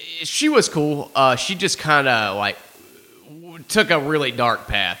 She was cool. She just kind of like took a really dark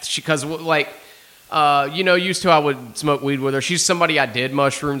path. Because used to I would smoke weed with her. She's somebody I did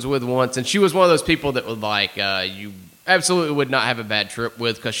mushrooms with once, and she was one of those people that would like you absolutely would not have a bad trip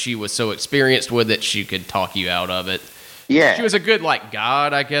with because she was so experienced with it. She could talk you out of it. Yeah, she was a good like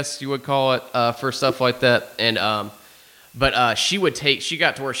god, I guess you would call it, for stuff like that. And but she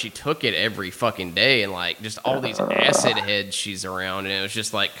got to where she took it every fucking day, and like just all these acid heads she's around, and it was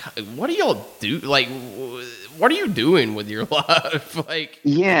just like, what do y'all do? Like, what are you doing with your life? Like,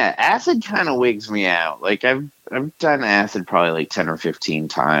 yeah, acid kind of wigs me out. Like I've done acid probably like 10 or 15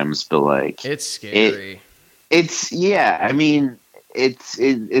 times, but like it's scary. I mean, it's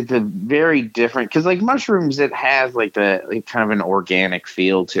a very different because like mushrooms, it has like kind of an organic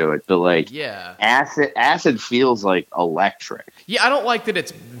feel to it, but like acid feels like electric. Yeah, I don't like that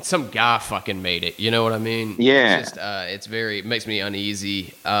it's some guy fucking made it. You know what I mean? Yeah, it's just it makes me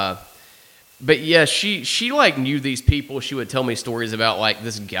uneasy. But yeah, she like knew these people. She would tell me stories about like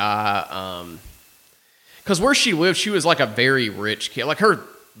this guy. Because where she lived, she was like a very rich kid. Like her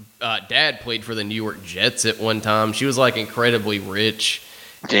dad played for the New York Jets at one time. She was like incredibly rich.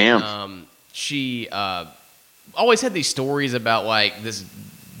 Damn. And, she always had these stories about like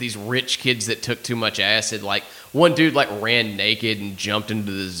these rich kids that took too much acid. Like one dude like ran naked and jumped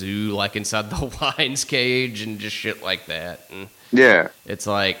into the zoo like inside the lion's cage and just shit like that. And yeah, it's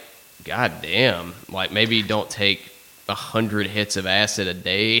like, god damn. Like maybe don't take 100 hits of acid a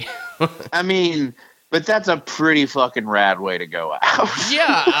day. I mean, but that's a pretty fucking rad way to go out.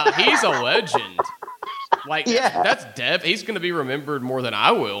 Yeah, he's a legend. Like, Yeah. that's Dev. He's going to be remembered more than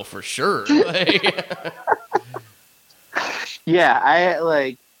I will, for sure. Like, Yeah,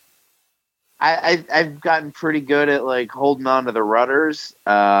 I've gotten pretty good at like holding on to the rudders.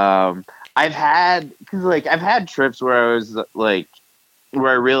 I've had trips where I was like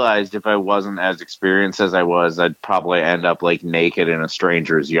where I realized if I wasn't as experienced as I was, I'd probably end up like naked in a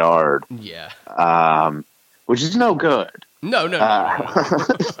stranger's yard. yeah. Which is no good. No.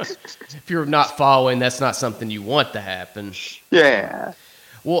 If you're not following, that's not something you want to happen. Yeah.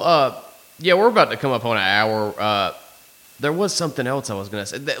 Well, yeah, we're about to come up on an hour. There was something else I was going to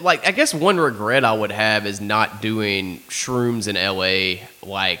say. Like, I guess one regret I would have is not doing shrooms in LA,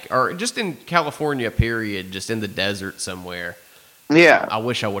 like, or just in California, period, just in the desert somewhere. Yeah. I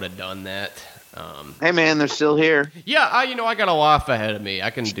wish I would have done that. Hey, man, they're still here. Yeah, I got a life ahead of me.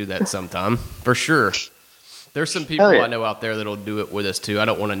 I can do that sometime, for sure. There's some people I know out there that'll do it with us, too. I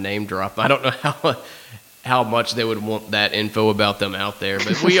don't want to name drop. I don't know how much they would want that info about them out there,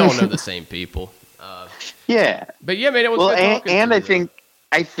 but we all know the same people. Yeah. But yeah, man, it was well, good talking and to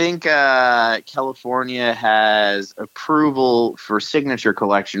I you. think California has approval for signature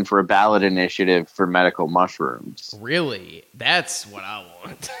collection for a ballot initiative for medical mushrooms. Really? That's what I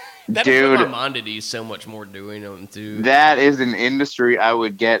want. That Dude, would put my mind at ease so much more doing them, too. That is an industry I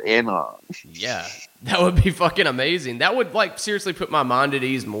would get in on. Yeah, that would be fucking amazing. That would, like, seriously put my mind at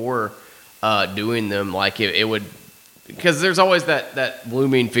ease more doing them. Like, it would... Because there's always that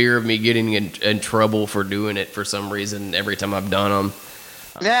looming fear of me getting in trouble for doing it for some reason every time I've done them.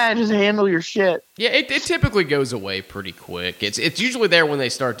 Yeah, just handle your shit. Yeah, it typically goes away pretty quick. It's usually there when they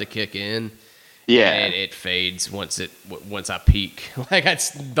start to kick in. Yeah, and it fades once I peak. Like,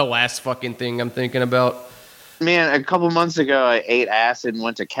 that's the last fucking thing I'm thinking about. Man, a couple months ago, I ate acid and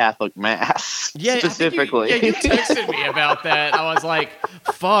went to Catholic Mass. Yeah, specifically. You texted me about that. I was like,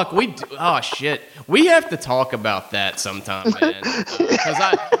 "Fuck, oh shit, we have to talk about that sometime, man." Because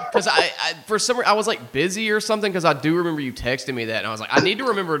I for some reason I was like busy or something. Because I do remember you texting me that, and I was like, I need to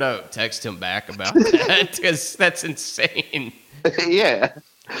remember to text him back about that because that's insane. Yeah,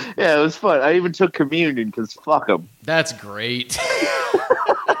 it was fun. I even took communion because fuck them. That's great.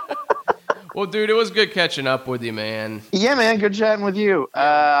 Well, dude, it was good catching up with you, man. Yeah, man, good chatting with you.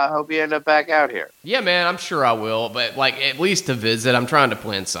 Hope you end up back out here. Yeah, man, I'm sure I will. But, like, at least to visit, I'm trying to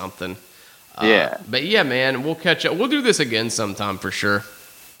plan something. Yeah. But, yeah, man, we'll catch up. We'll do this again sometime for sure.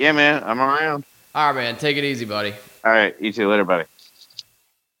 Yeah, man, I'm around. All right, man, take it easy, buddy. All right, you too. Later, buddy.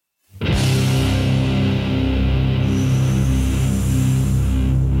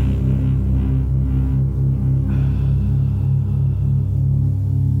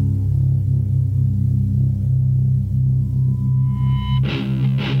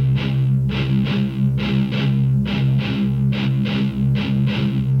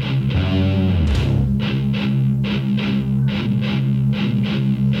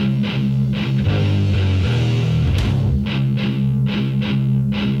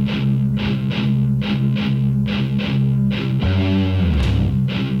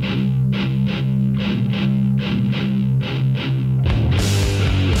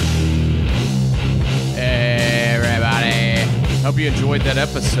 Hope you enjoyed that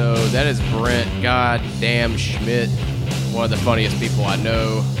episode. That is Brent goddamn Schmidt, one of the funniest people I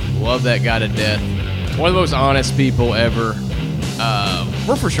know. Love that guy to death. One of the most honest people ever.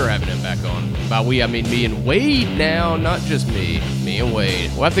 We're for sure having him back on. By we, I mean me and Wade now, not just me. Me and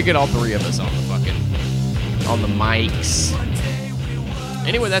Wade. We'll have to get all three of us on the mics.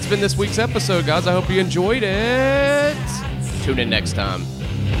 Anyway, that's been this week's episode, guys. I hope you enjoyed it. Tune in next time.